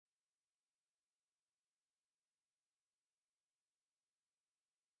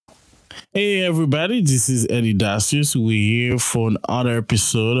Hey everybody, this is Eddy Dacius. We're here for another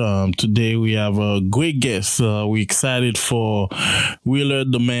episode. Today we have a great guest. We're excited for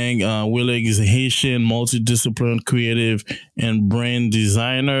Wildlord Domingue. Wildlord is a Haitian multidisciplinary creative and brand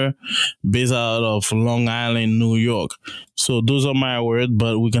designer based out of Long Island, New York. So those are my words,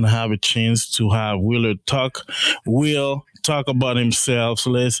 but we're gonna have a chance to have Wildlord talk about himself. So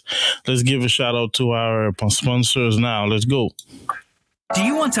let's give a shout out to our sponsors now. Let's go. Do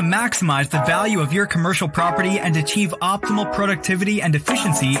you want to maximize the value of your commercial property and achieve optimal productivity and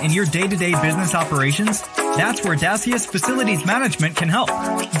efficiency in your day-to-day business operations? That's where Dacius Facilities Management can help.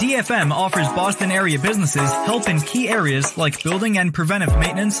 DFM offers Boston area businesses help in key areas like building and preventive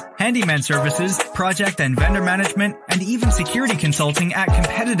maintenance, handyman services, project and vendor management, and even security consulting at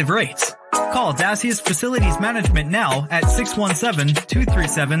competitive rates. Call Dacius Facilities Management now at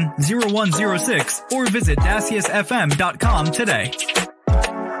 617-237-0106 or visit daciusfm.com today.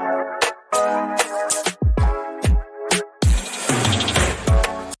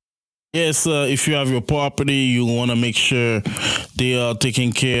 Yes, if you have your property, you want to make sure they are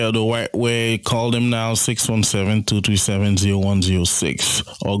taken care of the right way. Call them now,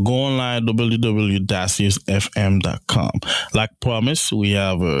 617-237-0106 or go online, www.daciusfm.com. Like promised, we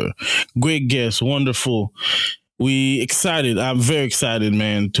have a great guest, wonderful. We excited. I'm very excited,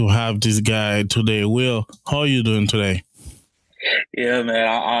 man, to have this guy today. Will, how are you doing today? Yeah, man,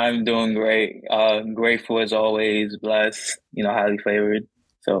 I'm doing great. Grateful as always, blessed, highly favored.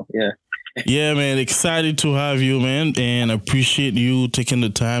 So, yeah. Yeah, man, excited to have you, man, and appreciate you taking the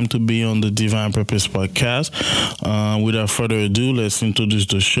time to be on the Divine Purpose Podcast. Without further ado, let's introduce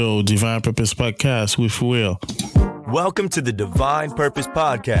the show, Divine Purpose Podcast with Will. Welcome to the Divine Purpose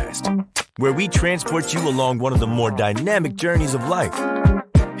Podcast, where we transport you along one of the more dynamic journeys of life.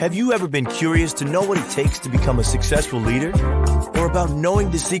 Have you ever been curious to know what it takes to become a successful leader? Or about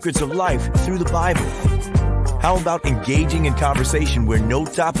knowing the secrets of life through the Bible? How about engaging in conversation where no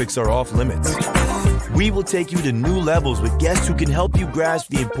topics are off limits? We will take you to new levels with guests who can help you grasp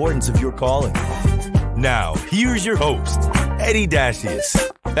the importance of your calling. Now, here's your host, Eddy Dacius,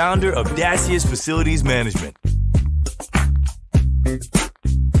 founder of Dacius Facilities Management.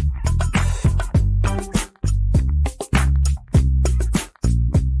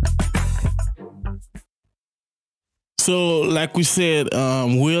 So, like we said,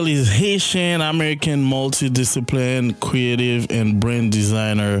 Will is Haitian American multidiscipline creative and brand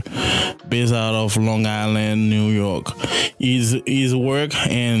designer based out of Long Island, New York. His work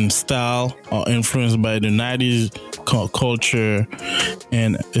and style are influenced by the 90s culture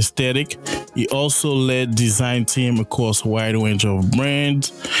and aesthetic. He also led design team across a wide range of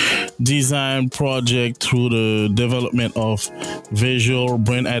brands, design project through the development of visual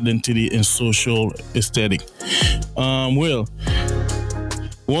brand identity and social aesthetic. Will,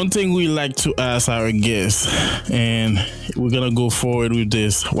 one thing we like to ask our guests, and we're gonna go forward with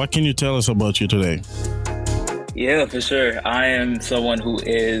this. What can you tell us about you today? Yeah, for sure. I am someone who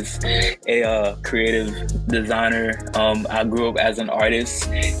is a creative designer. I grew up as an artist,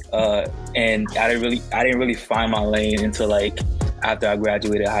 and I didn't really find my lane until after I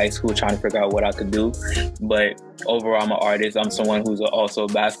graduated high school, trying to figure out what I could do. But overall, I'm an artist. I'm someone who's also a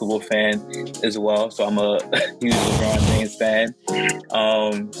basketball fan as well. So I'm a huge LeBron James fan.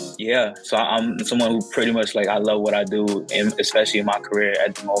 So I'm someone who pretty much I love what I do, and especially in my career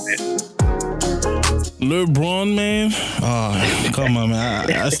at the moment. LeBron, man. Oh, come on,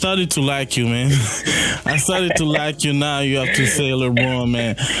 man. I started to like you, man. I started to like you. Now you have to say LeBron,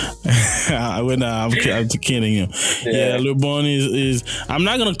 man. I'm kidding you. Yeah, LeBron is I'm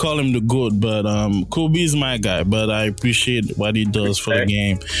not going to call him the GOAT, but Kobe is my guy, but I appreciate what he does for the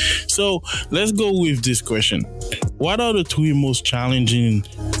game. So let's go with this question. What are the three most challenging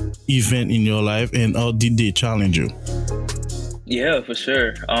events in your life, and how did they challenge you? Yeah, for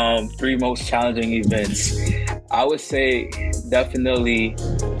sure. Three most challenging events. I would say definitely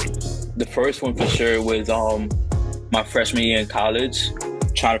the first one for sure was my freshman year in college,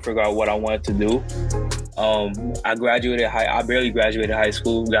 trying to figure out what I wanted to do. I barely graduated high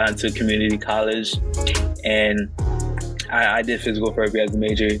school, got into community college, and I did physical therapy as a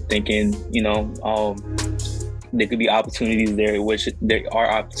major, thinking, there could be opportunities there, which there are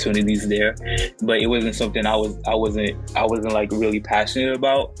opportunities there, but it wasn't something I wasn't really passionate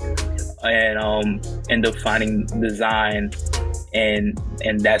about, and ended up finding design, and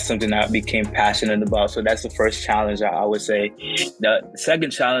that's something I became passionate about. So that's the first challenge, I would say. The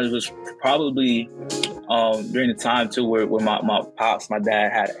second challenge was probably during the time too where my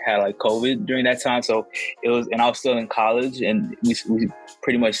dad had COVID during that time. So it was, and I was still in college, and we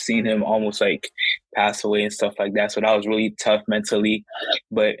pretty much seen him almost passed away and stuff like that. So that was really tough mentally,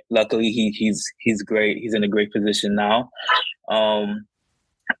 but luckily he's great. He's in a great position now.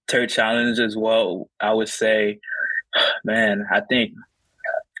 Third challenge as well, I would say, man, I think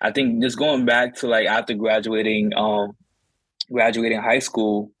just going back to like after graduating high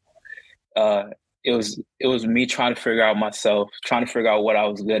school, it was me trying to figure out myself, trying to figure out what I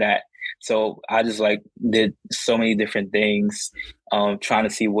was good at. So I just like did so many different things, trying to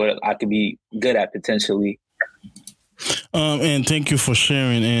see what I could be good at potentially. And thank you for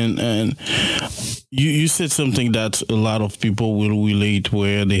sharing. And you said something that a lot of people will relate,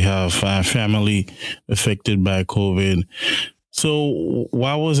 where they have family affected by COVID. So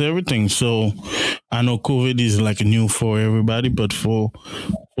why was everything? So I know COVID is like new for everybody, but for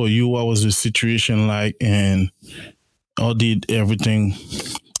you, what was the situation like, and how did everything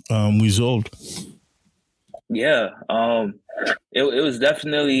resolved? Yeah, it was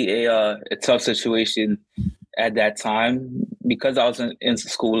definitely a tough situation at that time, because I was in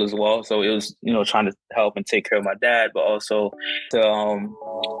school as well. So it was, trying to help and take care of my dad, but also to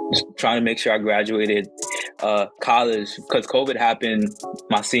trying to make sure I graduated college, because COVID happened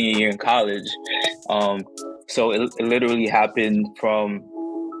my senior year in college. So it literally happened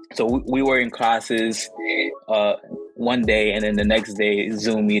so we were in classes one day, and then the next day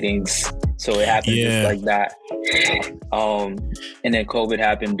Zoom meetings. So it happened just like that. And then COVID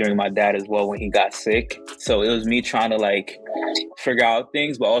happened during my dad as well when he got sick. So it was me trying to like figure out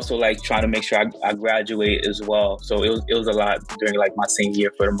things, but also like trying to make sure I graduate as well. So it was a lot during like my senior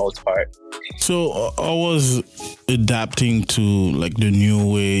year for the most part. So I was adapting to like the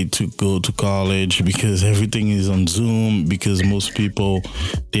new way to go to college, because everything is on Zoom, because most people,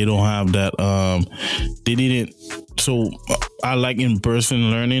 they don't have that. They didn't. So I like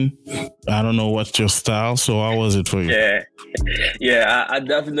in-person learning. I don't know what's your style. So how was it for you? Yeah, I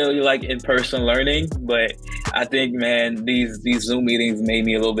definitely like in-person learning, but I think, man, these Zoom meetings made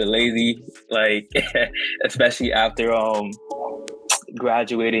me a little bit lazy, like especially after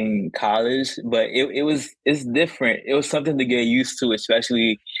graduating college. But it's different. It was something to get used to,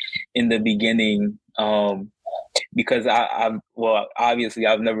 especially in the beginning, because obviously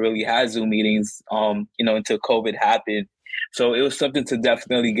I've never really had Zoom meetings, until COVID happened. So it was something to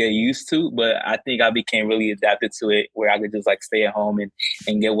definitely get used to, but I think I became really adapted to it, where I could just like stay at home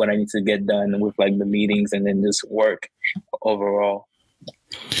and get what I need to get done with like the meetings, and then just work overall.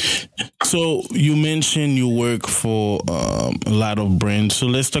 So you mentioned you work for a lot of brands. So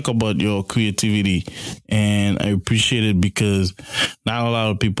let's talk about your creativity. And I appreciate it, because not a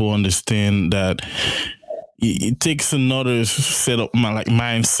lot of people understand that it takes another set of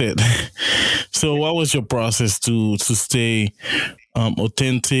mindset. So what was your process to stay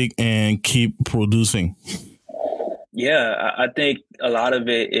authentic and keep producing? Yeah, I think a lot of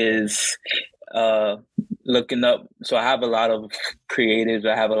it is looking up. So I have a lot of creatives.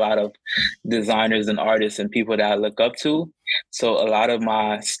 I have a lot of designers and artists and people that I look up to. So a lot of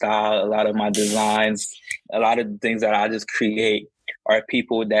my style, a lot of my designs, a lot of the things that I just create are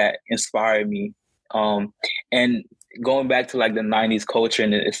people that inspire me. And going back to like the 90s culture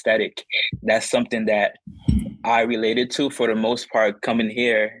and the aesthetic, that's something that I related to for the most part coming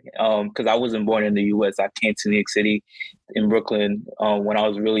here, because I wasn't born in the U.S. I came to New York City in Brooklyn when I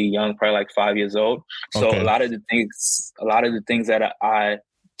was really young, probably like 5 years old. So Okay. a lot of the things that I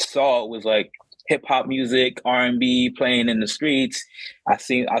saw was like hip hop music, R&B playing in the streets. I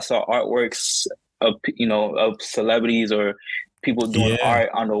saw artworks of celebrities or people doing art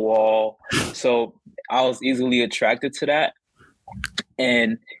on the wall. So I was easily attracted to that.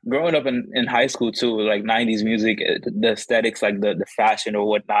 And growing up in high school too, like 90s music, the aesthetics, like the fashion or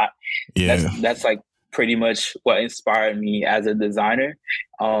whatnot, that's like pretty much what inspired me as a designer.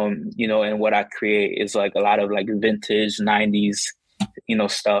 And what I create is like a lot of like vintage 90s,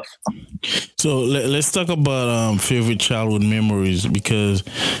 stuff. So let's talk about favorite childhood memories, because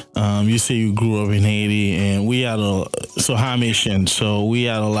you say you grew up in Haiti, and we had I'm Haitian, so we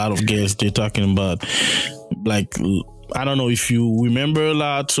had a lot of guests. They're talking about like, I don't know if you remember a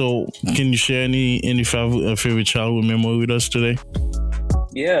lot. So can you share any favorite childhood memory with us today?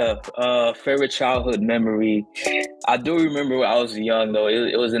 Yeah, favorite childhood memory. I do remember when I was young though.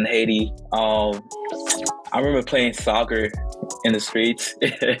 It was in Haiti. I remember playing soccer in the streets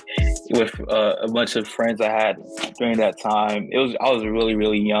with a bunch of friends I had during that time. I was really,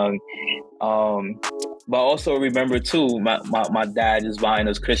 really young. But I also remember too, my dad just buying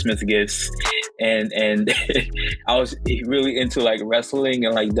us Christmas gifts, and I was really into like wrestling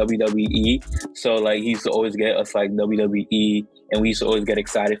and like WWE. So like he used to always get us like WWE and we used to always get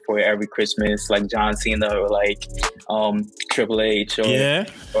excited for it every Christmas, like John Cena or like Triple H or Rey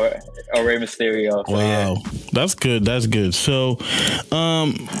Mysterio. So, wow, that's good. That's good. So,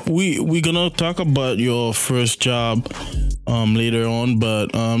 we're gonna talk about your first job later on,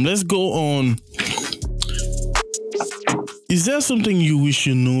 but let's go on. Is there something you wish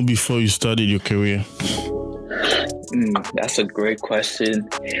you knew before you started your career? That's a great question.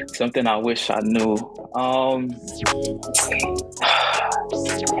 Something I wish I knew.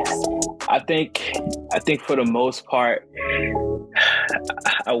 I think for the most part,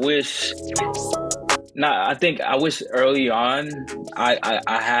 I wish early on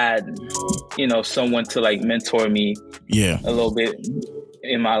I had, someone to like mentor me a little bit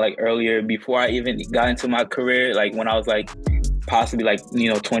in my like earlier, before I even got into my career, like when I was like possibly like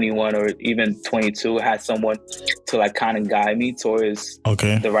 21 or even 22, I had someone to like kind of guide me towards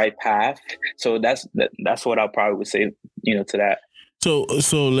the right path. So that's what I probably would say to that. So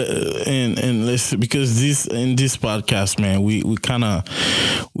and let's, because in this podcast, man, we kind of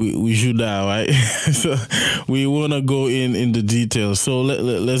we should die, right? So we want to go in the details. So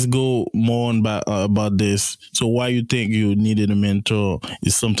let's go more on about this. So why you think you needed a mentor?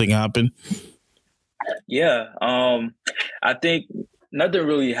 Is something happened? Yeah, I think nothing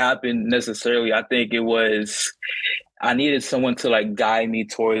really happened necessarily. I think it was I needed someone to like guide me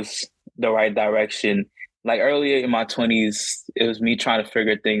towards the right direction. Like earlier in my 20s, it was me trying to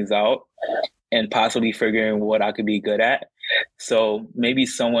figure things out and possibly figuring what I could be good at. So maybe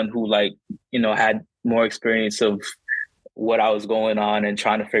someone who like, had more experience of what I was going on and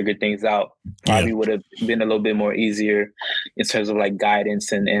trying to figure things out probably would have been a little bit more easier in terms of like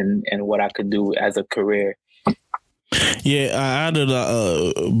guidance and what I could do as a career. Yeah, I added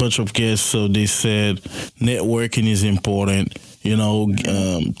a bunch of guests, so they said networking is important,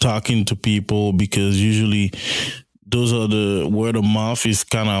 talking to people, because usually those are the word of mouth is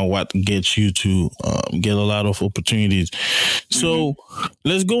kind of what gets you to get a lot of opportunities. So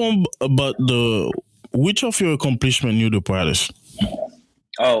let's go on about which of your accomplishments you the proudest?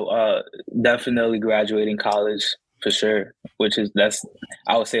 Definitely graduating college for sure, I would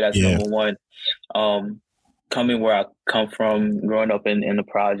say that's number one. Coming where I come from, growing up in the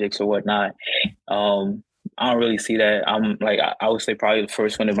projects or whatnot, I don't really see that. I'm like, I would say probably the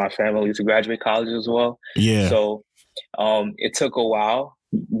first one in my family to graduate college as well. Yeah. So it took a while,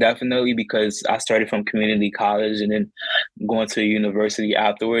 definitely, because I started from community college and then going to a university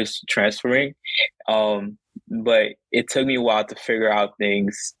afterwards, transferring. But it took me a while to figure out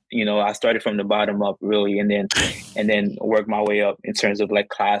things. I started from the bottom up really, and then work my way up in terms of like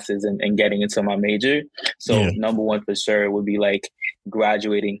classes and getting into my major. So number one for sure would be like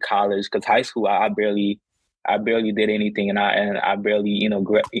graduating college, because high school I barely did anything, and I barely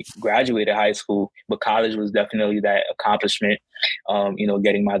graduated high school. But college was definitely that accomplishment.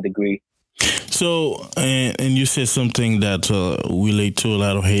 Getting my degree. So, and you said something that relate to a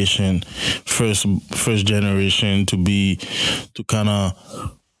lot of Haitian first generation to kind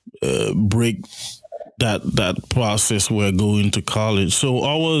of break that process where going to college. So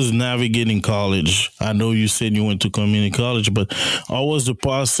I was navigating college. I know you said you went to community college, but how was the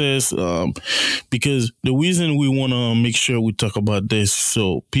process? Because the reason we want to make sure we talk about this,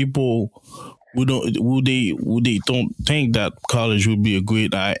 so people would they don't think that college would be a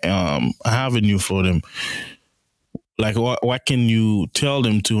great avenue for them. Like, what can you tell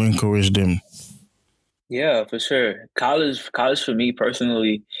them to encourage them? Yeah, for sure. College for me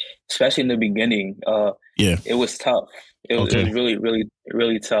personally, especially in the beginning, it was tough. It was really, really,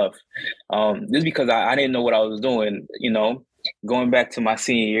 really tough. Just because I didn't know what I was doing. Going back to my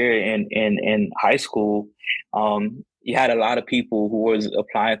senior year in high school, you had a lot of people who was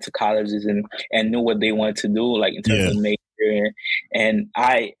applying to colleges and knew what they wanted to do, like in terms of major. And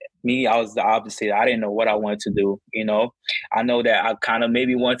I was the opposite. I didn't know what I wanted to do. I know that I kind of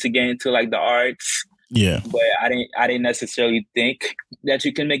maybe wanted to get into like the arts. Yeah. But I didn't necessarily think that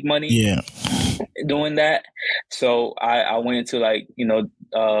you can make money doing that. So I went into like,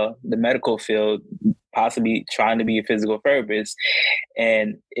 the medical field, possibly trying to be a physical therapist.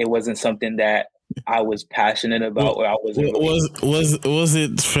 And it wasn't something that I was passionate about, or I wasn't. Was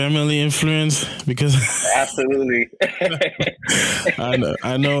it family influence? Because absolutely.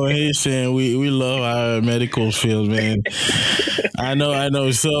 I know Haitian, we love our medical field, man. I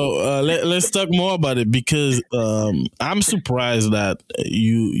know. So let's talk more about it, because I'm surprised that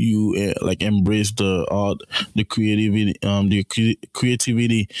you like embrace the art, the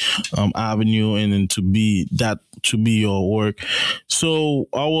creativity, avenue, and then to be your work. So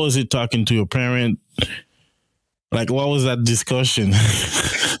how was it talking to your parent? Like, what was that discussion?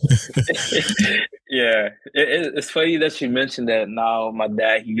 Yeah, it's funny that you mentioned that. Now my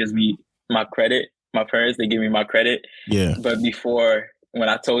dad, he gives me my credit. My parents, they give me my credit. Yeah. But before, when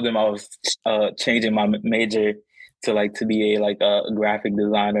I told them I was changing my major to be a graphic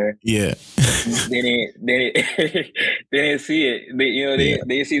designer, Yeah. they didn't see it. They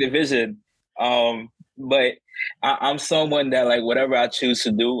didn't see the vision. But I'm someone that, like, whatever I choose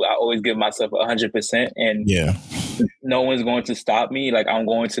to do, I always give myself 100%, and Yeah. no one's going to stop me. Like, I'm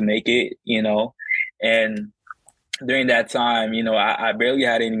going to make it, and during that time, I barely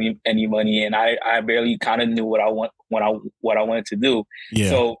had any money, and I barely kind of knew what I wanted to do. Yeah.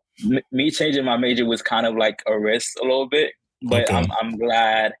 So me changing my major was kind of like a risk a little bit, but Okay. I'm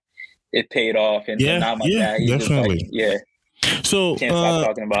glad it paid off. And now my dad, he's definitely. just like, So can't stop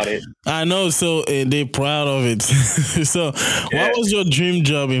talking about it. I know. So they're proud of it. So what was your dream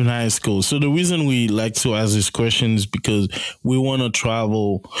job in high school? So the reason we like to ask this question is because we want to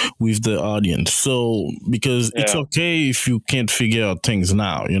travel with the audience. So because it's okay if you can't figure out things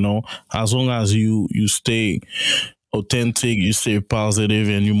now, as long as you stay authentic, you stay positive,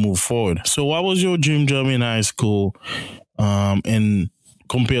 and you move forward. So what was your dream job in high school, and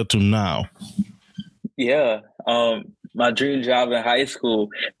compared to now? Yeah. My dream job in high school.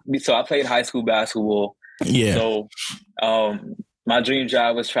 So I played high school basketball. Yeah. So my dream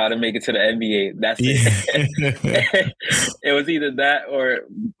job was trying to make it to the NBA. That's it. It was either that or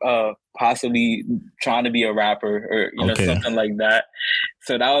possibly trying to be a rapper or something like that.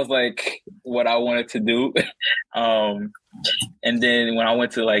 So that was like what I wanted to do. And then when I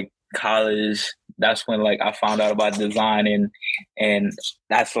went to like college, that's when like I found out about design, and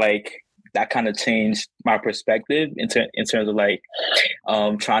that's like that kind of changed my perspective in terms of like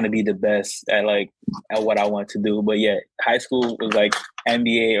trying to be the best at what I want to do. But yeah, high school was like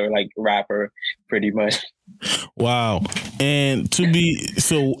NBA or like rapper pretty much. Wow. And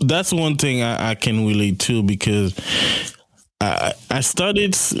so that's one thing I can relate to, because I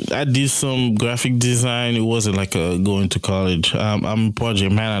did some graphic design. It wasn't like going to college. I'm a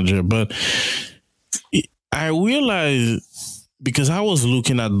project manager, but I realized, because I was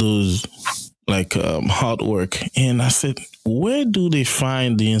looking at those hard work, and I said, where do they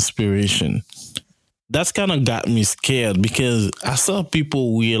find the inspiration? That's kind of got me scared, because I saw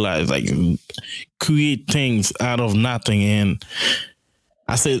people realize create things out of nothing, and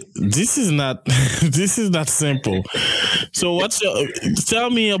I said, this is not simple. So tell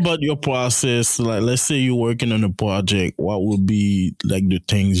me about your process. Like, let's say you're working on a project, what would be like the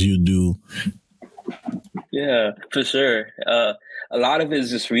things you do? Yeah, for sure. A lot of it is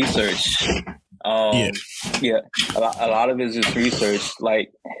just research. A lot of it is just research.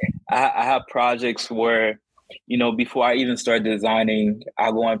 Like I have projects where, before I even start designing,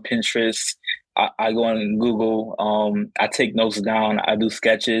 I go on Pinterest, I go on Google, I take notes down, I do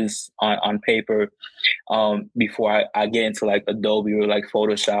sketches on paper before I get into like Adobe or like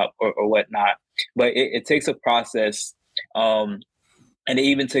Photoshop or whatnot. But it takes a process. And it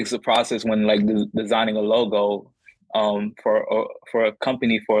even takes a process when like designing a logo for a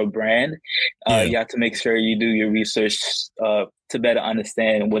company, for a brand. You have to make sure you do your research to better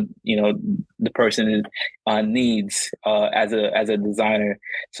understand what the person needs as a designer.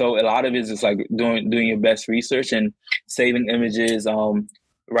 So a lot of it is just like doing your best research and saving images,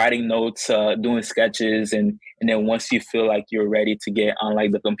 writing notes, doing sketches, and then once you feel like you're ready to get on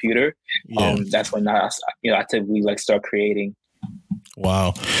like the computer, that's when I typically like start creating.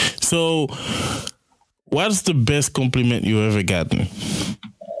 Wow. So what's the best compliment you ever gotten?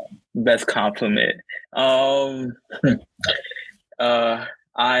 Best compliment.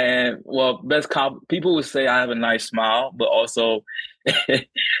 People would say I have a nice smile, but also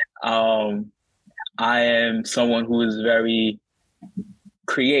I am someone who is very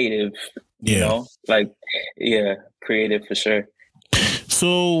creative, creative for sure.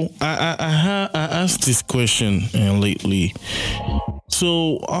 So I asked this question lately.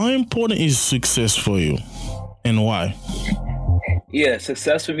 So how important is success for you, and why? Yeah,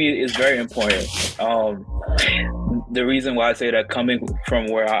 success for me is very important. The reason why I say that, coming from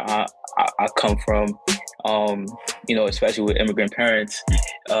where I come from, especially with immigrant parents,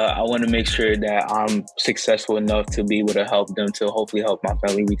 I want to make sure that I'm successful enough to be able to help them, to hopefully help my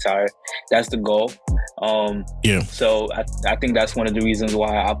family retire. That's the goal. So I think that's one of the reasons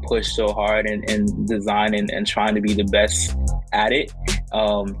why I push so hard in design and trying to be the best at it.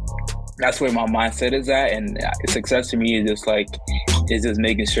 That's where my mindset is at, and success to me is just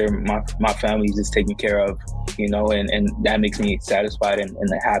making sure my family is just taken care of, and that makes me satisfied and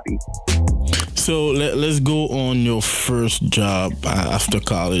happy. So let's go on your first job after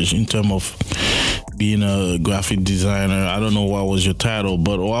college in terms of being a graphic designer. I don't know what was your title,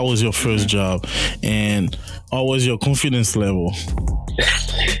 but what was your first job, and what was your confidence level?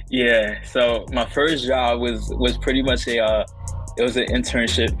 Yeah, so my first job was pretty much it was an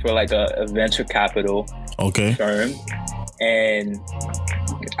internship for like a venture capital firm, and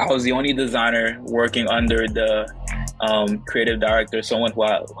I was the only designer working under the creative director, someone who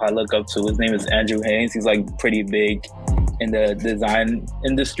I look up to. His name is Andrew Haynes. He's like pretty big in the design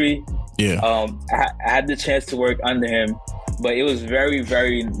industry. Yeah. I had the chance to work under him, but it was very,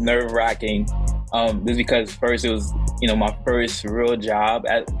 very nerve-wracking. Just because first it was, my first real job.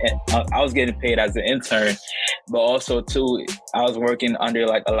 I was getting paid as an intern, but also too, I was working under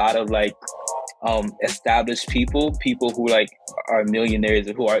like a lot of like established people who like are millionaires,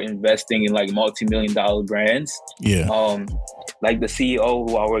 who are investing in like multi-million-dollar brands. Yeah. Like the CEO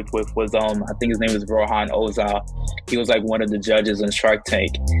who I worked with was I think his name is Rohan Ozal. He was like one of the judges on Shark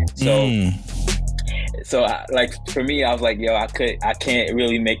Tank. So like for me, I was like, yo, I can't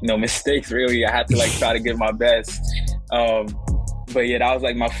really make no mistakes. Really, I had to like try to give my best. But yeah, that was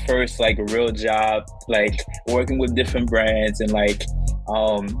like my first like real job, like working with different brands and like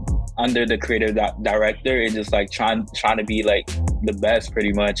under the creative director and just like trying to be like the best,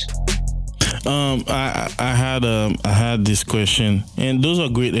 pretty much. I had this question, and those are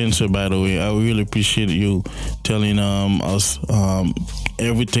great answers, by the way. I really appreciate you telling us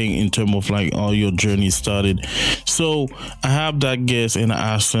everything in terms of like all your journey started. So I have that guest, and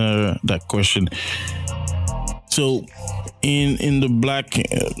I asked her that question. So in the black,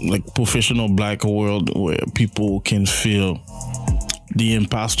 like professional black world, where people can feel the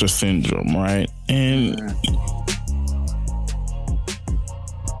imposter syndrome, right? And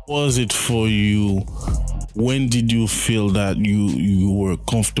was it for you? When did you feel that you were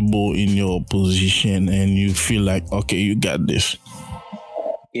comfortable in your position and you feel like, okay, you got this?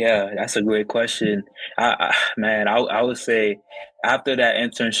 Yeah, that's a great question. I would say after that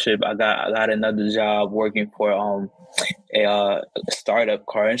internship, I got another job working for a startup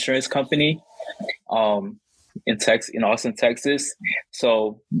car insurance company in Austin, Texas.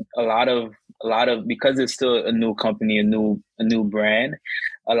 So a lot of because it's still a new company, a new brand.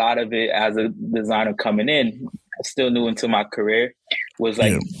 A lot of it as a designer coming in, still new into my career, was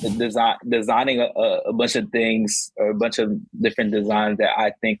like designing a bunch of things or a bunch of different designs that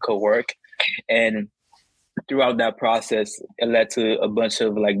I think could work. And throughout that process, it led to a bunch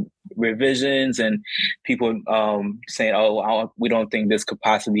of like revisions and people saying, "Oh, we don't think this could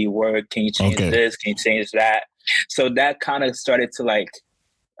possibly work. Can you change this? Can you change that?" So that kind of started to like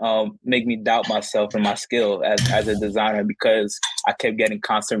make me doubt myself and my skill as a designer, because I kept getting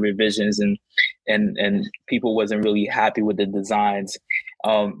constant revisions and people wasn't really happy with the designs.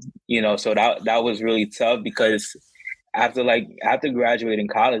 So that was really tough, because after graduating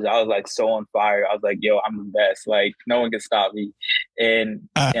college, I was like so on fire. I was like, yo, I'm the best. Like no one can stop me. And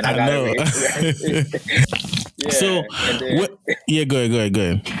I got it. Yeah. So go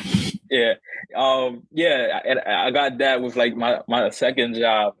ahead. Yeah. And I got that with like my second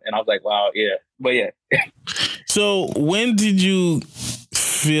job, and I was like, wow, yeah. But yeah. So when did you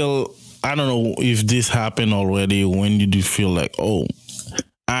feel, I don't know if this happened already, when did you feel like, oh,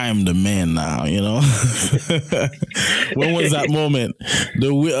 I am the man now, When was that moment?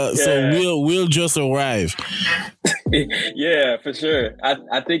 So we'll just arrive. Yeah, for sure.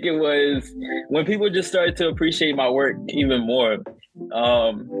 I think it was when people just started to appreciate my work even more.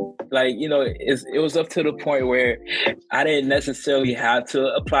 It was up to the point where I didn't necessarily have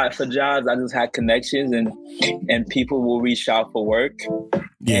to apply for jobs. I just had connections, and people will reach out for work.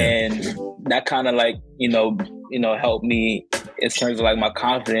 Yeah. And that kind of like, helped me in terms of like my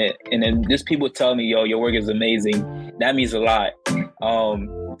confidence. And then just people tell me, yo, your work is amazing. That means a lot.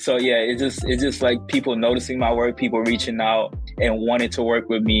 So yeah, it's just like people noticing my work, people reaching out and wanting to work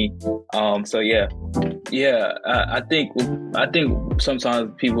with me. So yeah. I think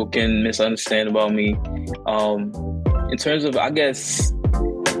sometimes people can misunderstand about me. In terms of, I guess,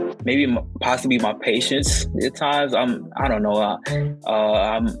 maybe possibly my patience at times. I don't know.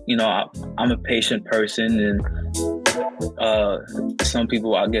 I'm a patient person, and some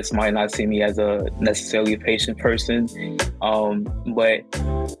people, I guess, might not see me as a necessarily a patient person. But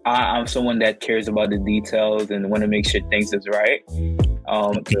I'm someone that cares about the details and want to make sure things is right.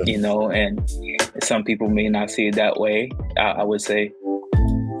 And some people may not see it that way, I would say.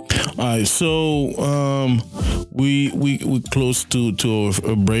 All right, so we close to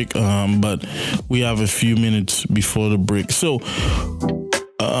a break, but we have a few minutes before the break. So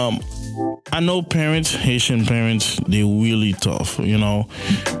I know Haitian parents, they're really tough,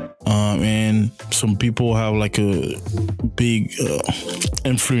 and some people have like a big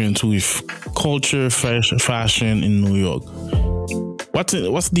influence with culture, fashion in New York.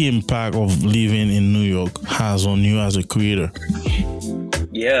 What's the impact of living in New York has on you as a creator?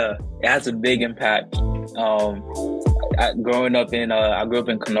 Yeah, it has a big impact. I grew up in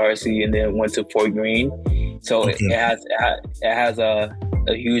Canarsie and then went to Fort Greene, so Okay. it has a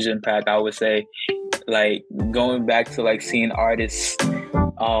huge impact. I would say, like going back to like seeing artists,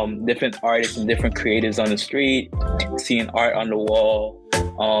 different artists and different creatives on the street, seeing art on the wall.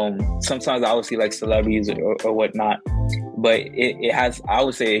 Sometimes I would see like celebrities or whatnot, but it has, I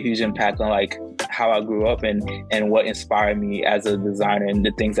would say, a huge impact on like how I grew up and what inspired me as a designer and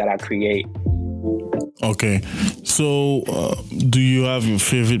the things that I create. Okay, so do you have your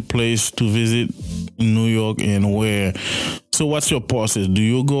favorite place to visit in New York and where? So what's your process? Do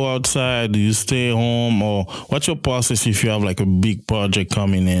you go outside? Do you stay home? Or what's your process if you have like a big project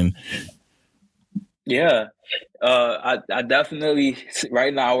coming in? Yeah, I definitely,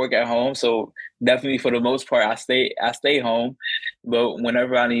 right now I work at home, so definitely for the most part I stay home. But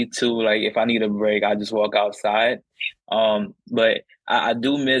whenever I need to, like if I need a break, I just walk outside. But I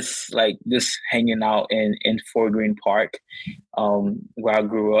do miss like just hanging out in Fort Greene Park, where I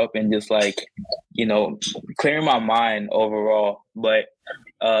grew up, and just like, clearing my mind overall. But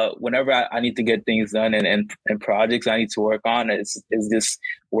whenever I need to get things done and projects I need to work on, it's just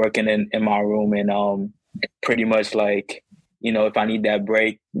working in my room, and pretty much like, if I need that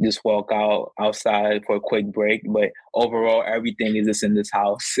break, just walk outside for a quick break. But overall, everything is just in this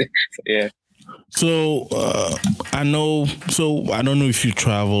house. So, yeah. So I don't know if you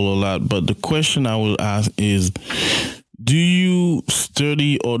travel a lot, but the question I will ask is, do you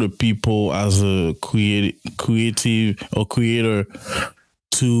study other people as a creative or creator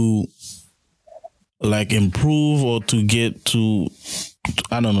to like improve or to get to,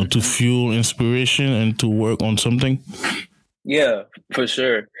 I don't know, to fuel inspiration and to work on something? Yeah, for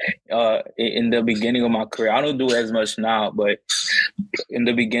sure. In the beginning of my career, I don't do as much now, but in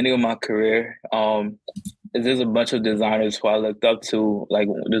the beginning of my career, there's a bunch of designers who I looked up to. Like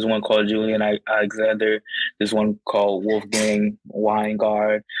there's one called Julian Alexander, there's one called Wolfgang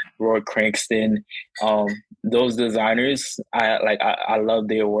Weingart, Roy Crankston. Those designers, I love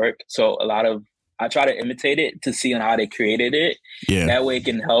their work. So I try to imitate it to see on how they created it. Yeah. That way it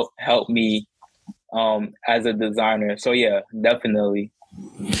can help me as a designer. So yeah, definitely.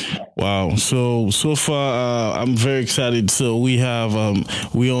 Wow. So far, I'm very excited. So we have,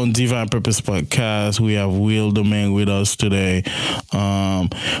 we on Divine Purpose Podcast. We have Domingue with us today.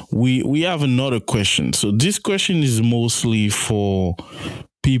 We have another question. So this question is mostly for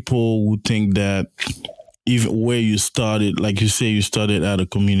people who think that even where you started, like you say, you started at a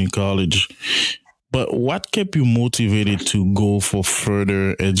community college, but what kept you motivated to go for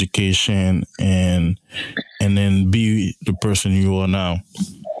further education and then be the person you are now?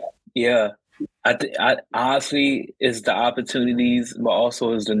 Yeah, I honestly, it's the opportunities, but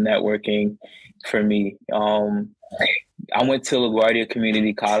also it's the networking for me. I went to LaGuardia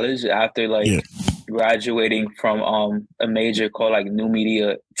Community College after graduating from a major called like New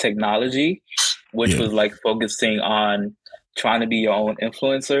Media Technology, which was like focusing on trying to be your own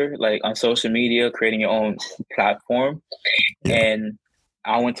influencer, like on social media, creating your own platform. And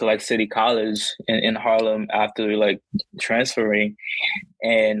I went to like City College in Harlem after like transferring,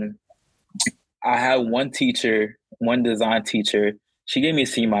 and I had one design teacher. She gave me a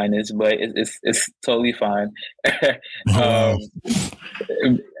C-, but it's totally fine. It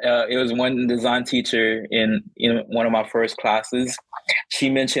was one design teacher in one of my first classes. She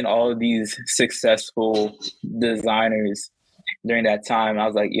mentioned all of these successful designers during that time. I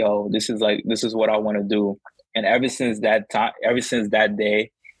was like, yo, this is what I want to do. And ever since that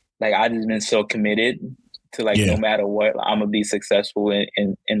day, like I just been so committed to no matter what, I'm gonna be successful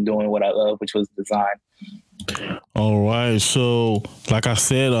in doing what I love, which was design. All right. So like I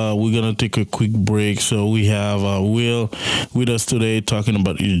said, we're going to take a quick break. So we have Will with us today talking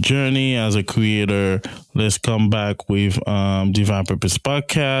about your journey as a creator. Let's come back with Divine Purpose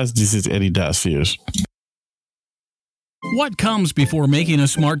Podcast. This is Eddy Dacius. What comes before making a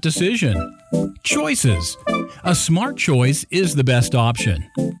smart decision? Choices. A smart choice is the best option,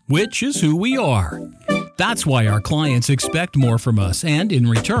 which is who we are. That's why our clients expect more from us and, in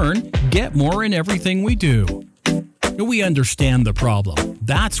return, get more in everything we do. We understand the problem.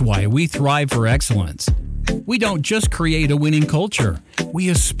 That's why we thrive for excellence. We don't just create a winning culture. We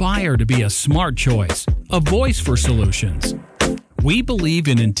aspire to be a smart choice, a voice for solutions. We believe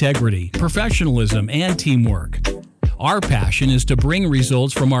in integrity, professionalism, and teamwork. Our passion is to bring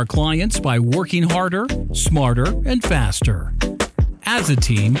results from our clients by working harder, smarter, and faster. As a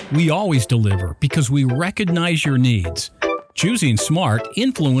team, we always deliver because we recognize your needs. Choosing smart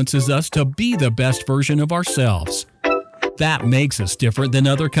influences us to be the best version of ourselves. That makes us different than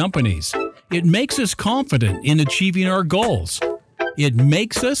other companies. It makes us confident in achieving our goals. It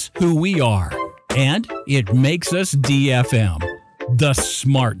makes us who we are. And it makes us DFM, the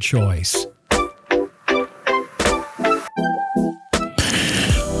smart choice.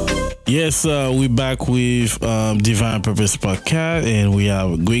 Yes, we're back with Divine Purpose Podcast, and we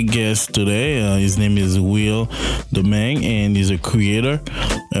have a great guest today. His name is Will Domingue, and he's a creator,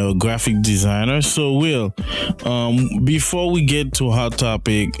 a graphic designer. So, Will, before we get to our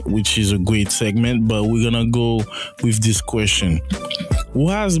topic, which is a great segment, but we're going to go with this question. Who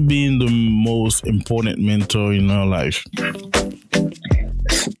has been the most important mentor in your life?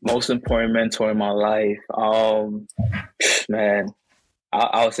 Most important mentor in my life? Man.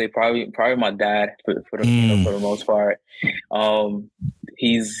 I would say probably my dad for the most part.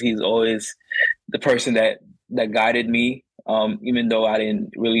 He's always the person that guided me, even though I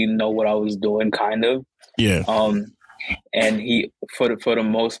didn't really know what I was doing, kind of. Yeah. And he for the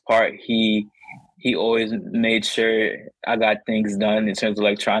most part he always made sure I got things done in terms of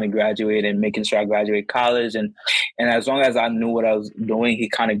like trying to graduate and making sure I graduate college, and as long as I knew what I was doing, he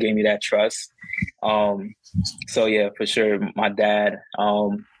kind of gave me that trust. So yeah, for sure, my dad.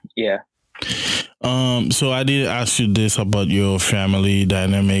 Yeah. So I did ask you this about your family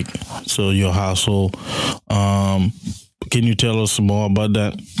dynamic, so your household. Can you tell us more about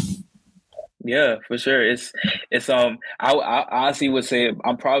that? Yeah, for sure. It's I honestly would say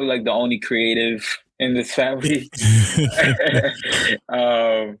I'm probably like the only creative in this family.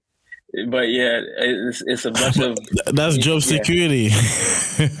 But yeah, it's a bunch of that's job security.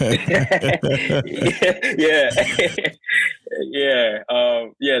 Yeah.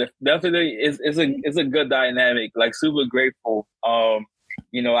 Definitely. It's a good dynamic. Like super grateful. I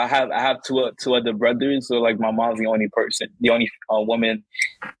have two other brothers. So like my mom's the only woman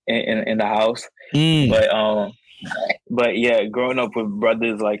in the house. But yeah, growing up with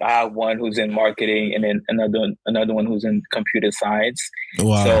brothers, like I have one who's in marketing and then another one who's in computer science.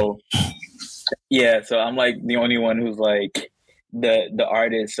 Wow. So yeah, so I'm like the only one who's like the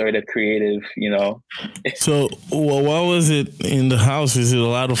artist or the creative, So what was it in the house? Is it a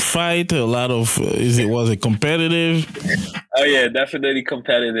lot of fight? Was it competitive? Oh yeah, definitely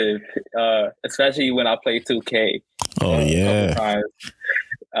competitive. Especially when I play 2K. Oh yeah. A couple times.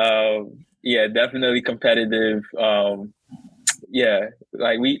 Yeah, definitely competitive. Yeah,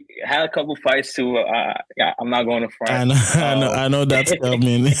 like we had a couple fights too. I'm not going to front. I know that's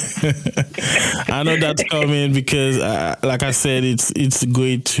coming. I know that's coming because, like I said, it's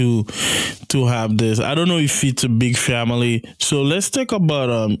great to have this. I don't know if it's a big family, so let's talk about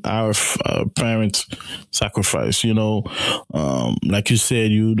our parents' sacrifice. Like you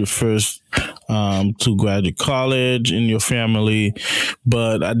said, you the first to graduate college in your family,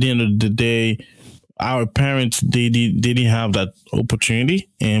 but at the end of the day, our parents, they didn't have that opportunity,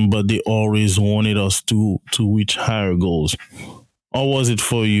 but they always wanted us to reach higher goals. Or was it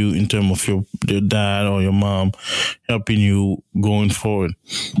for you in terms of your dad or your mom helping you going forward?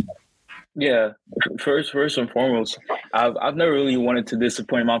 Yeah, first and foremost, I've never really wanted to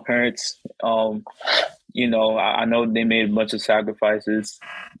disappoint my parents. I know they made a bunch of sacrifices,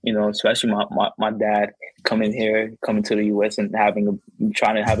 especially my dad coming to the US and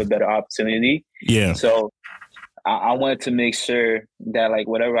trying to have a better opportunity. Yeah. So I wanted to make sure that like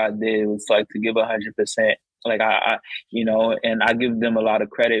whatever I did was like to give 100%. Like and I give them a lot of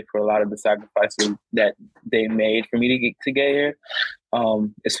credit for a lot of the sacrifices that they made for me to get here.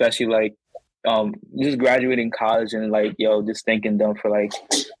 Especially like just graduating college and like just thanking them for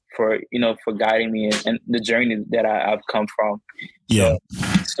guiding me and the journey that I've come from. Yeah.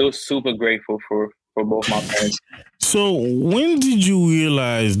 So, still super grateful for both my parents. So when did you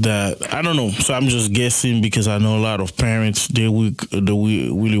realize that? I don't know. So I'm just guessing because I know a lot of parents, they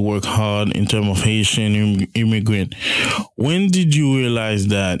really work hard in terms of Haitian immigrant. When did you realize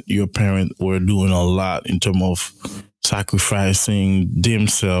that your parents were doing a lot in terms of sacrificing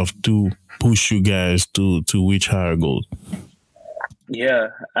themselves to push you guys to reach higher goals? Yeah,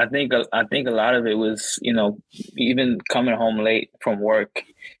 I think a lot of it was, even coming home late from work,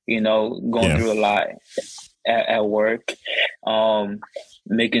 going through a lot at work,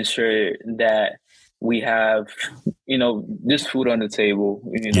 making sure that we have, just food on the table,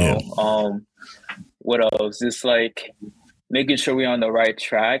 what else? Just like making sure we're on the right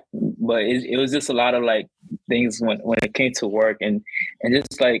track. But it was just a lot of like things when it came to work and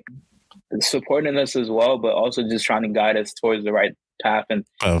just like supporting us as well, but also just trying to guide us towards the right path and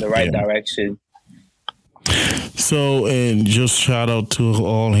the right direction. So, and just shout out to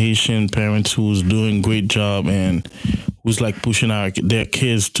all Haitian parents who's doing great job and who's like pushing their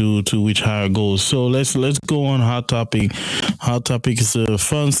kids to reach higher goals. So let's go on Hot Topic. Hot Topic is a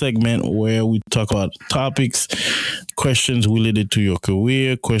fun segment where we talk about topics, questions related to your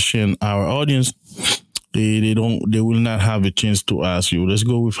career, question our audience. They will not have a chance to ask you. Let's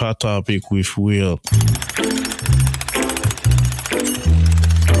go with Hot Topic with Will.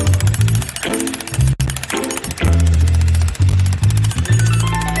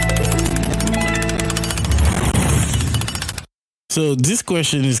 So this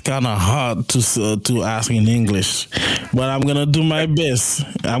question is kind of hard to ask in English, but I'm gonna do my best.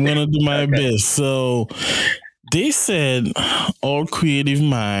 Best. So they said all creative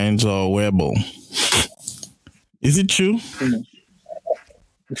minds are rebel. Is it true?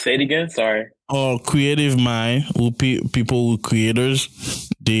 Say it again. Sorry. All creative mind, people who creators,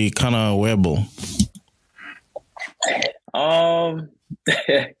 they kind of rebel.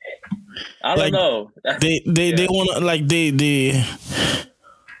 I don't know. They want to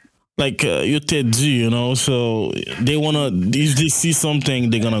you said, you know, so they want to, if they see something,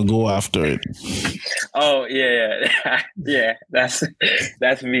 they're going to go after it. Oh, yeah. Yeah, that's me.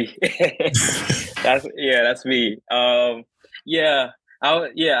 That's me. I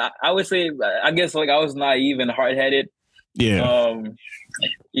would say, I guess like I was naive and hard-headed. Yeah.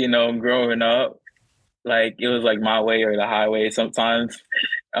 You know, growing up, like it was like my way or the highway sometimes.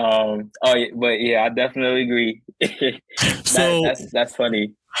 But yeah, I definitely agree. That's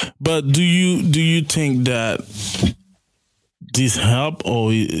funny. But do you think that this help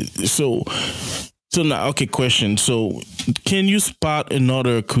or so now? Okay, question. So can you spot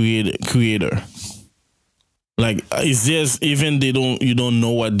another creator? Like, is this even you don't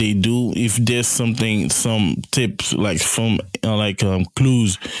know what they do? If there's some tips like from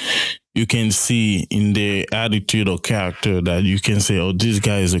clues you can see in their attitude or character that you can say, oh, this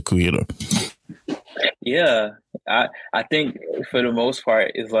guy is a creator. Yeah, I think for the most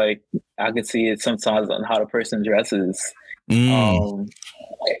part, it's like I can see it sometimes on how the person dresses. You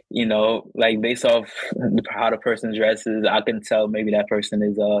know, like based off how the person dresses, I can tell maybe that person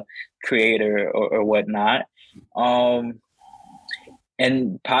is a creator or whatnot.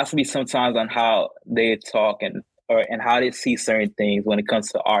 And possibly sometimes on how they talk and how they see certain things when it comes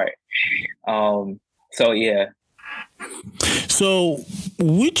to art. So yeah. So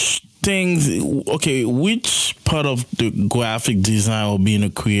which part of the graphic design or being a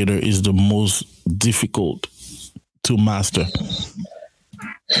creator is the most difficult to master?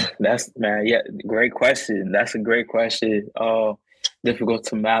 Great question. That's a great question. Difficult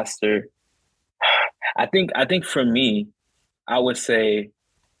to master. I think for me, I would say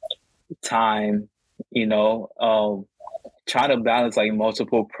time, you know, trying to balance like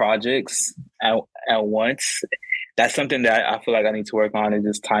multiple projects at once. That's something that I feel like I need to work on, is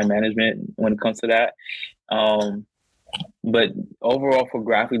just time management when it comes to that. But overall for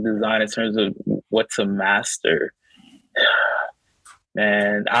graphic design, in terms of what to master,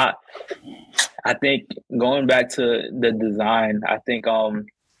 man, I think going back to the design, I think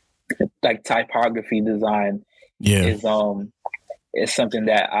like typography design is something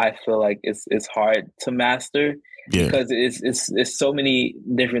that I feel like it's hard to master because it's so many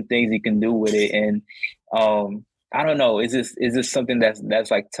different things you can do with it, and I don't know, is this something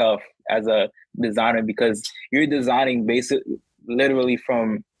that's like tough as a designer, because you're designing literally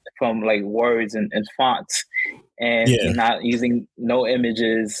from like words and fonts, and you're not using no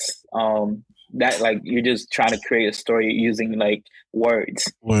images. That like you're just trying to create a story using like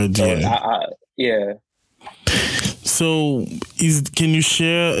words. So can you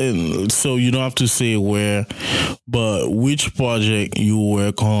share, and so you don't have to say where, but which project you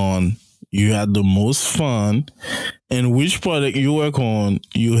work on you had the most fun, and which project you work on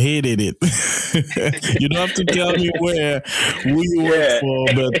you hated it? You don't have to tell me who you work for,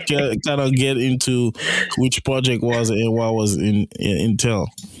 but kind of get into which project was it and what was in Intel.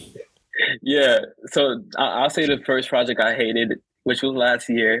 Yeah, so I'll say the first project I hated, which was last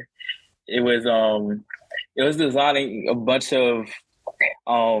year. It was designing a bunch of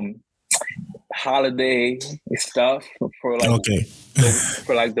holiday stuff for like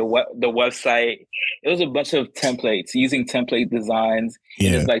the website. It was a bunch of templates, using template designs and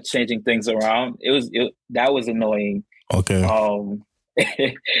just like changing things around. That was annoying. Okay.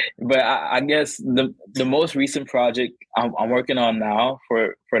 But I guess the most recent project I'm working on now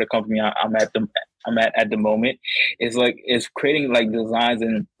for the company I'm at the moment is creating like designs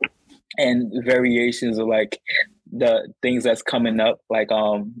and variations of like the things that's coming up, like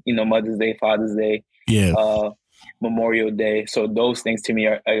Mother's Day, Father's Day. Memorial Day. So those things to me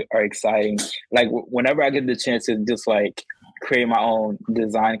are exciting. Like whenever I get the chance to just like create my own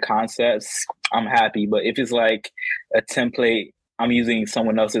design concepts, I'm happy. But if it's like a template, I'm using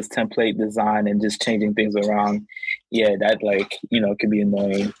someone else's template design and just changing things around. Yeah, that like, could be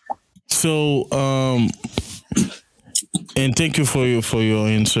annoying. So, and thank you for your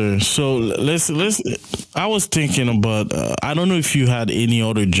answer. So let's. I was thinking about. I don't know if you had any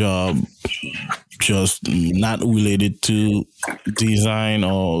other job, just not related to design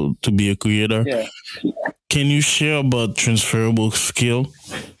or to be a creator. Yeah. Can you share about transferable skill,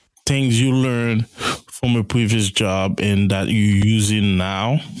 things you learned from a previous job and that you're using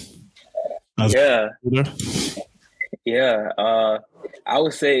now? Yeah. I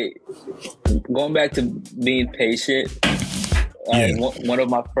would say going back to being patient. One of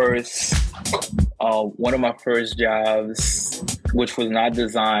my first jobs, which was not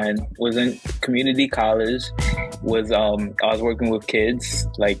design, was in community college. I was working with kids,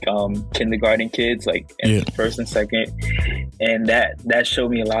 like kindergarten kids, like in first and second, and that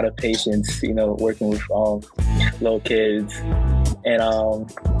showed me a lot of patience. Working with little kids, and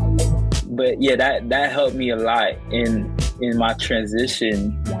but yeah, that helped me a lot in my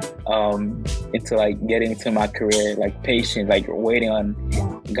transition into like getting to my career, like patient, like waiting on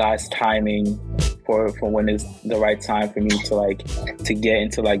God's timing for when it's the right time for me to get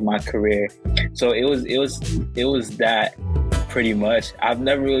into like my career. So it was that pretty much. I've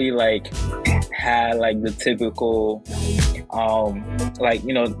never really like had like the typical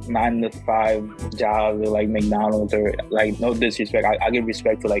 9-to-5 jobs or like McDonald's, or like, no disrespect, I give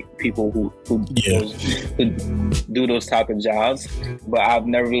respect to like people who do those type of jobs, but I've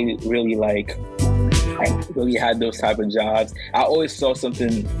never really had those type of jobs. I always saw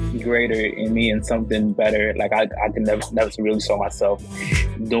something greater in me and something better. Like I could never really saw myself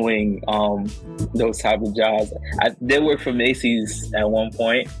doing those type of jobs. I did work for Macy's at one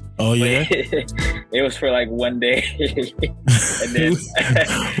point. Oh yeah, it was for like one day, and then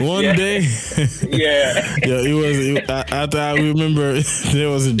one day. Yeah. It was. I remember there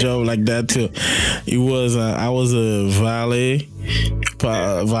was a job like that too. It was. I was a valet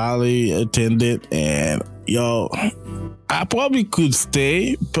attendant, and I probably could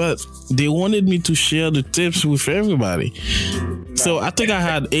stay, but they wanted me to share the tips with everybody. So I think I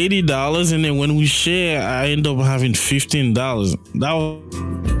had $80, and then when we share, I end up having $15. That was.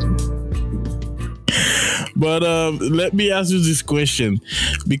 But let me ask you this question,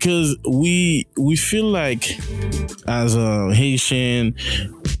 because we feel like as a Haitian,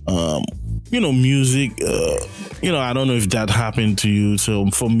 music, I don't know if that happened to you. So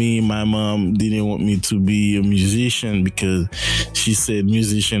for me, my mom didn't want me to be a musician because she said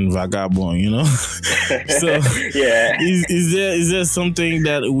musician vagabond, So yeah. Is there something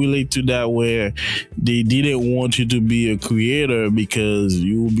that relate to that where they didn't want you to be a creator because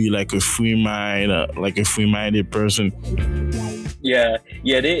you will be like a free-minded person? Yeah.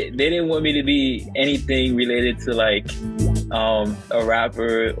 They didn't want me to be anything related to like a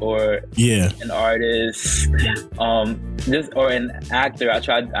rapper or an artist, or an actor. I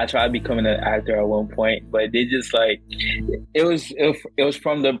tried becoming an actor at one point, but they just like it was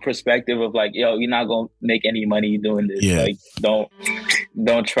from the perspective of like, you're not gonna make any money doing this. Yeah. Like don't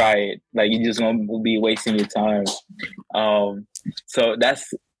try it. Like you're just gonna be wasting your time. So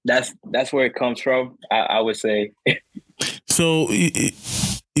that's where it comes from, I would say. So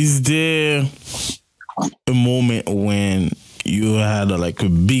is there a moment when you had a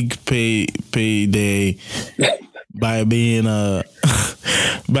big payday by being a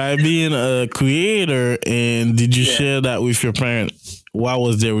creator, and did you share that with your parents? What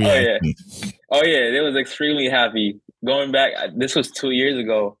was their reaction? Oh yeah, they was extremely happy. Going back, this was 2 years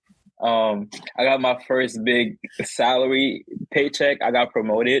ago. I got my first big salary paycheck. I got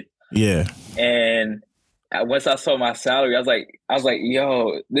promoted. Yeah. And once I saw my salary, I was like,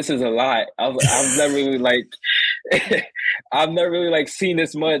 yo, this is a lot. I've never really I've never really seen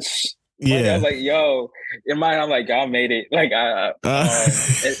this much. Yeah. I was like, yo, in my mind, I'm like, I made it. Like,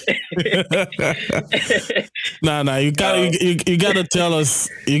 No, you gotta tell us.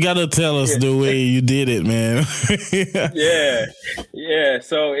 You gotta tell us the way you did it, man. Yeah.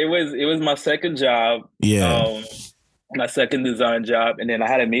 So it was my second job. Yeah. My second design job, and then I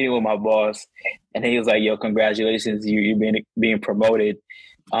had a meeting with my boss, and he was like, "Yo, congratulations, you're being promoted."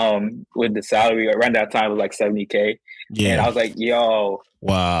 With the salary around that time was like $70K. Yeah. And I was like, "Yo,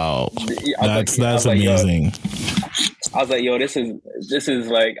 wow, that's amazing." I was like, "Yo, this is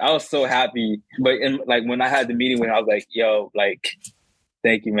like," I was so happy. But when I had the meeting with him, I was like, "Yo, like,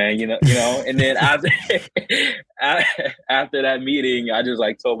 Thank you, man. And then after that meeting, I just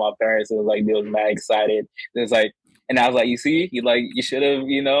like told my parents. It was like they was mad excited. It was like, and I was like, you see, you should have, But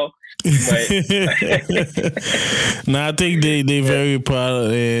no, I think they very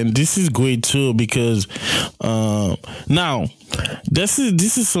proud, and this is great too because now this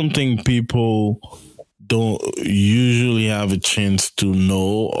is something people don't usually have a chance to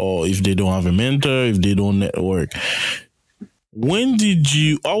know, or if they don't have a mentor, if they don't network. What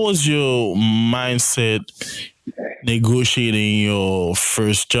was your mindset negotiating your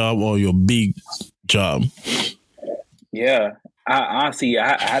first job or your big job? Yeah, honestly,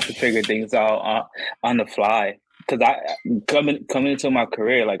 I had to figure things out on the fly because coming into my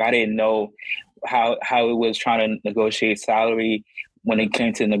career, like I didn't know how it was trying to negotiate salary when it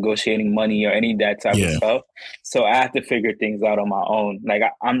came to negotiating money or any of that type of stuff. So I had to figure things out on my own. Like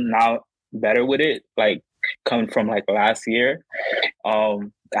I'm now better with it. Like coming from like last year,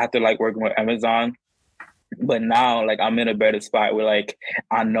 after like working with Amazon. But now, like I'm in a better spot where like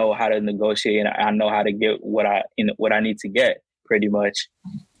I know how to negotiate and I know how to get what I need to get, pretty much.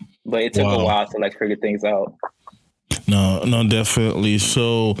 But it took a while to like figure things out. No, definitely.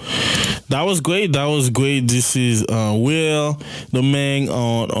 So that was great. This is Will Domingue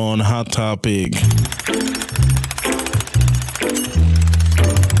on Hot Topic.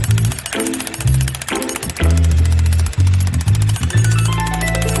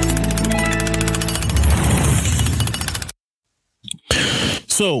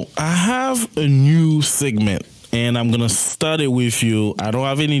 So I have a new segment and I'm going to start it with you. I don't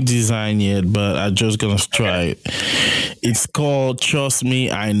have any design yet, but I'm just going to try it. It's called Trust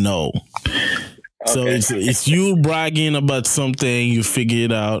Me, I Know. Okay. So it's you bragging about something you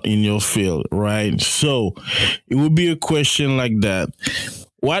figured out in your field, right? So it would be a question like that.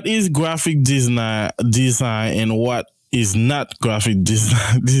 What is graphic design and what is not graphic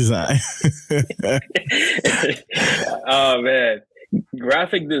design? Oh, man.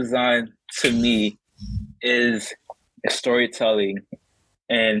 Graphic design to me is storytelling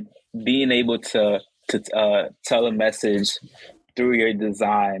and being able to tell a message through your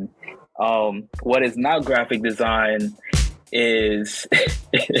design. What is not graphic design is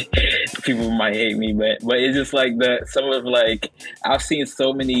people might hate me, but it's just like I've seen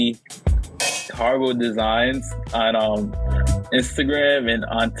so many horrible designs on Instagram and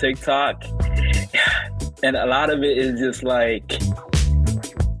on TikTok. And a lot of it is just like,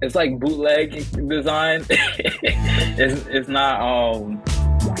 it's like bootleg design. It's not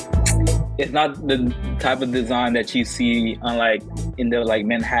the type of design that you see on like in the like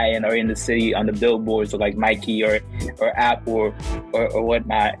Manhattan or in the city on the billboards of like Nike or Apple or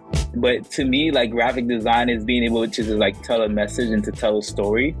whatnot. But to me, like graphic design is being able to just like tell a message and to tell a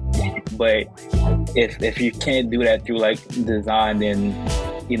story. But if you can't do that through like design, then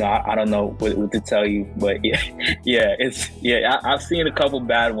I don't know what to tell you. But I've seen a couple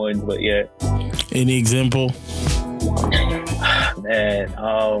bad ones, but yeah. Any example? Man,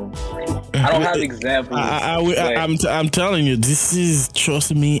 I don't have examples. I'm telling you, this is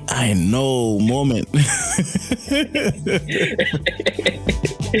Trust Me, I Know moment.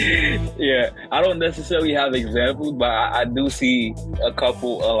 Yeah, I don't necessarily have examples, but I do see a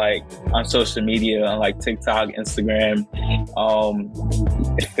couple like on social media, on like TikTok, Instagram,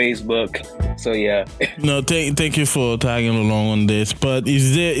 Facebook. So yeah. No, thank you for tagging along on this. But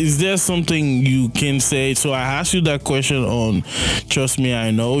is there something you can say? So I asked you that question on Trust Me,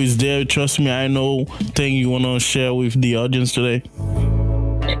 I Know. Is there a Trust Me, I Know thing you want to share with the audience today?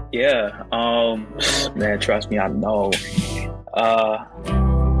 Yeah. Man, Trust Me, I Know.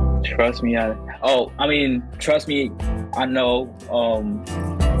 Trust me, Trust Me, I Know.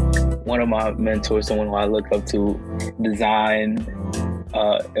 One of my mentors, someone who I look up to, designed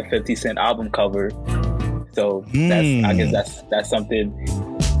a 50 Cent album cover. So I guess that's something,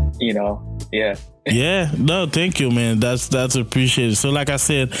 yeah. Yeah, no, thank you, man. That's appreciated. So like I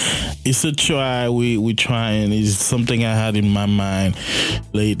said, it's a try. We trying. It's something I had in my mind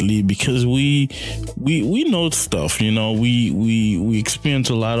lately because we know stuff, we experience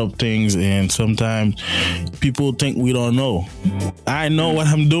a lot of things, and sometimes people think we don't know. I know what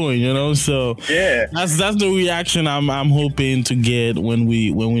I'm doing, so yeah, that's the reaction I'm hoping to get when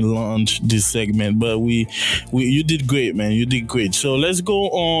we launch this segment. But you did great, man. You did great. So let's go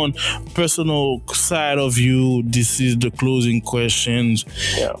on personal side of you. This is the closing questions.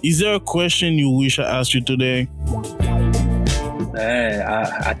 Yeah. Is there a question you wish I asked you today? Man,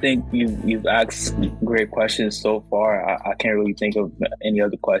 I think you've asked great questions so far. I can't really think of any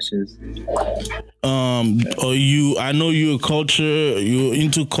other questions. I know you're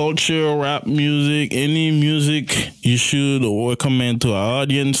into culture, rap music, any music you should recommend to our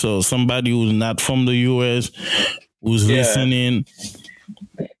audience or somebody who's not from the US who's listening?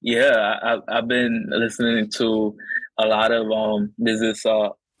 Yeah, I've been listening to a lot of there's this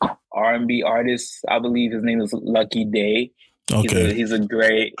R&B artist, I believe his name is Lucky Day. Okay. He's a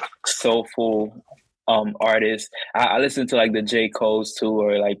great soulful artist. I listen to like the J. Cole's too,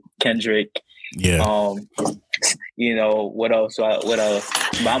 or like Kendrick. Yeah. You know, what else? But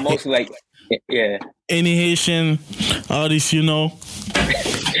I'm mostly like, yeah. Any Haitian artists you know?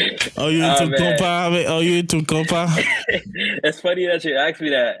 Are you into compa? Are you into compa? It's funny that you asked me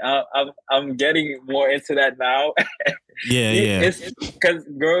that. I'm getting more into that now. Yeah. It's because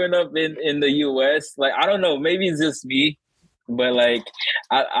growing up in the US, like, I don't know, maybe it's just me, but like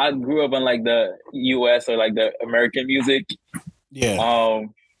I grew up on like the US or like the American music. Yeah.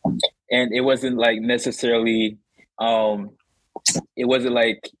 And it wasn't like necessarily it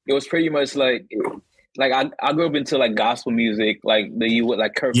was pretty much like I grew up into like gospel music, like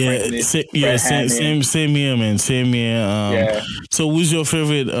like Kirk Franklin. Same here, man. Same here. So who's your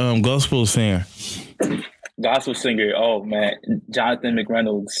favorite gospel singer? Gospel singer, oh man, Jonathan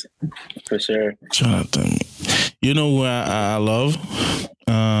McReynolds, for sure. Jonathan, you know who I love?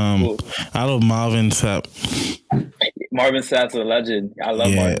 I love Marvin Sapp. Marvin Sapp's a legend. I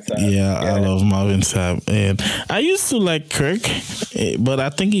love Marvin Sapp. Yeah, I love Marvin Sapp. And I used to like Kirk, but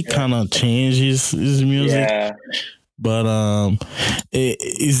I think he kind of changed his music. Yeah. But are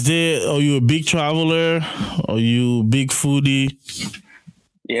you a big traveler? Are you a big foodie?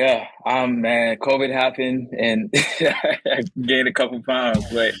 Yeah, man, COVID happened and I gained a couple pounds,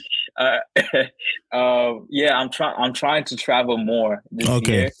 but I'm trying to travel more this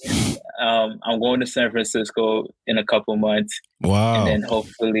year. I'm going to San Francisco in a couple months. Wow. And then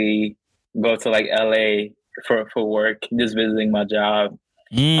hopefully go to like LA for work, just visiting my job.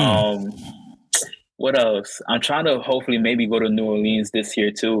 What else? I'm trying to hopefully maybe go to New Orleans this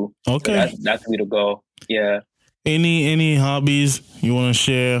year too. Okay. So that's me to go. Yeah. Any hobbies you want to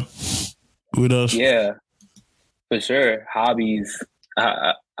share with us? Yeah, for sure. Hobbies.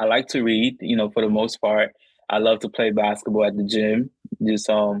 I like to read, for the most part. I love to play basketball at the gym. Just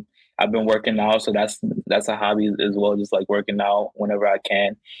I've been working out, so that's a hobby as well, just like working out whenever I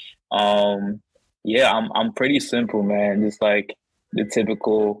can. I'm pretty simple, man. Just like the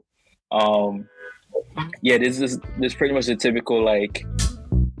typical this is pretty much the typical like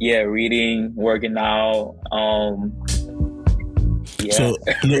reading, working out. So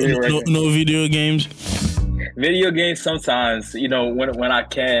no video games? Video games sometimes, when I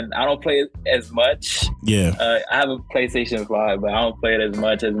can. I don't play it as much. Yeah. I have a PlayStation 5, but I don't play it as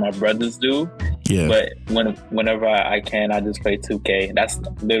much as my brothers do. Yeah. But whenever I can, I just play 2K. That's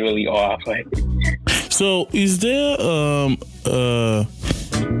literally all I play. So is there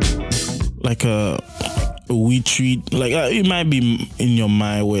like a retreat, like it might be in your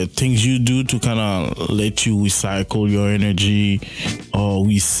mind where things you do to kind of let you recycle your energy or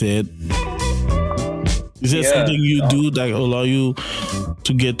reset? Is there something you do that allow you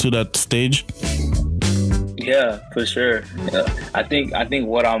to get to that stage? Yeah, for sure. I think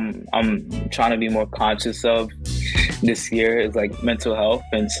what I'm trying to be more conscious of this year is like mental health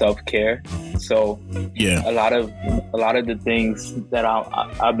and self-care. So a lot of the things that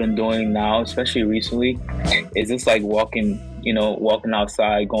I've been doing now, especially recently, is just like walking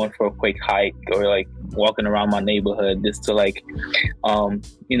outside, going for a quick hike, or like walking around my neighborhood just to like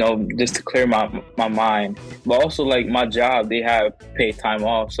just to clear my mind. But also like my job, they have paid time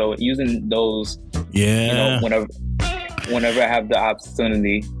off, so using those whenever I have the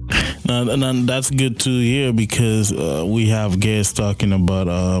opportunity. And that's good to hear, because we have guests talking about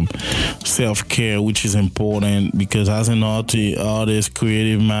self-care, which is important, because as an artist,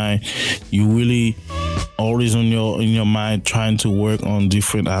 creative mind, you really always in your mind trying to work on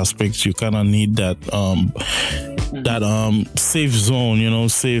different aspects. You kind of need that safe zone,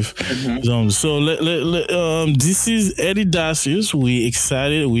 zone. So this is Eddy Dacius. We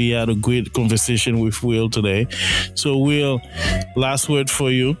excited. We had a great conversation with Will today. So Will, last word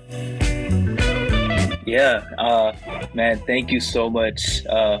for you. Man, thank you so much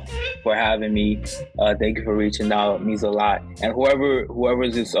for having me. Thank you for reaching out. It means a lot. And whoever's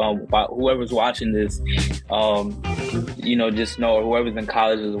watching this, just know, or whoever's in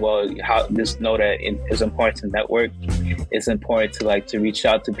college as well, just know that it's important to network. It's important to reach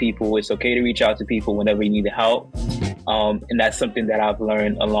out to people. It's okay to reach out to people whenever you need help. And that's something that I've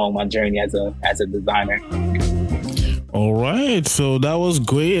learned along my journey as a designer. All right, so that was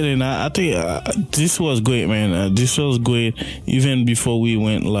great, and I think this was great, man. This was great. Even before we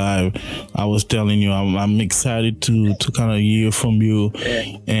went live, I was telling you I'm excited to kind of hear from you,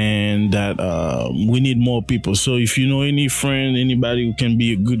 and that we need more people. So if you know any friend, anybody who can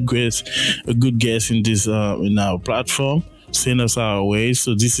be a good guest in this in our platform, send us our way.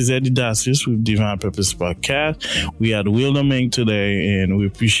 So this is Eddy Dacius with Divine Purpose Podcast. We had Domingue today, and we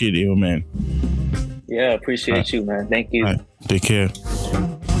appreciate you, man. Yeah, appreciate you, man. Thank you. All right. Take care.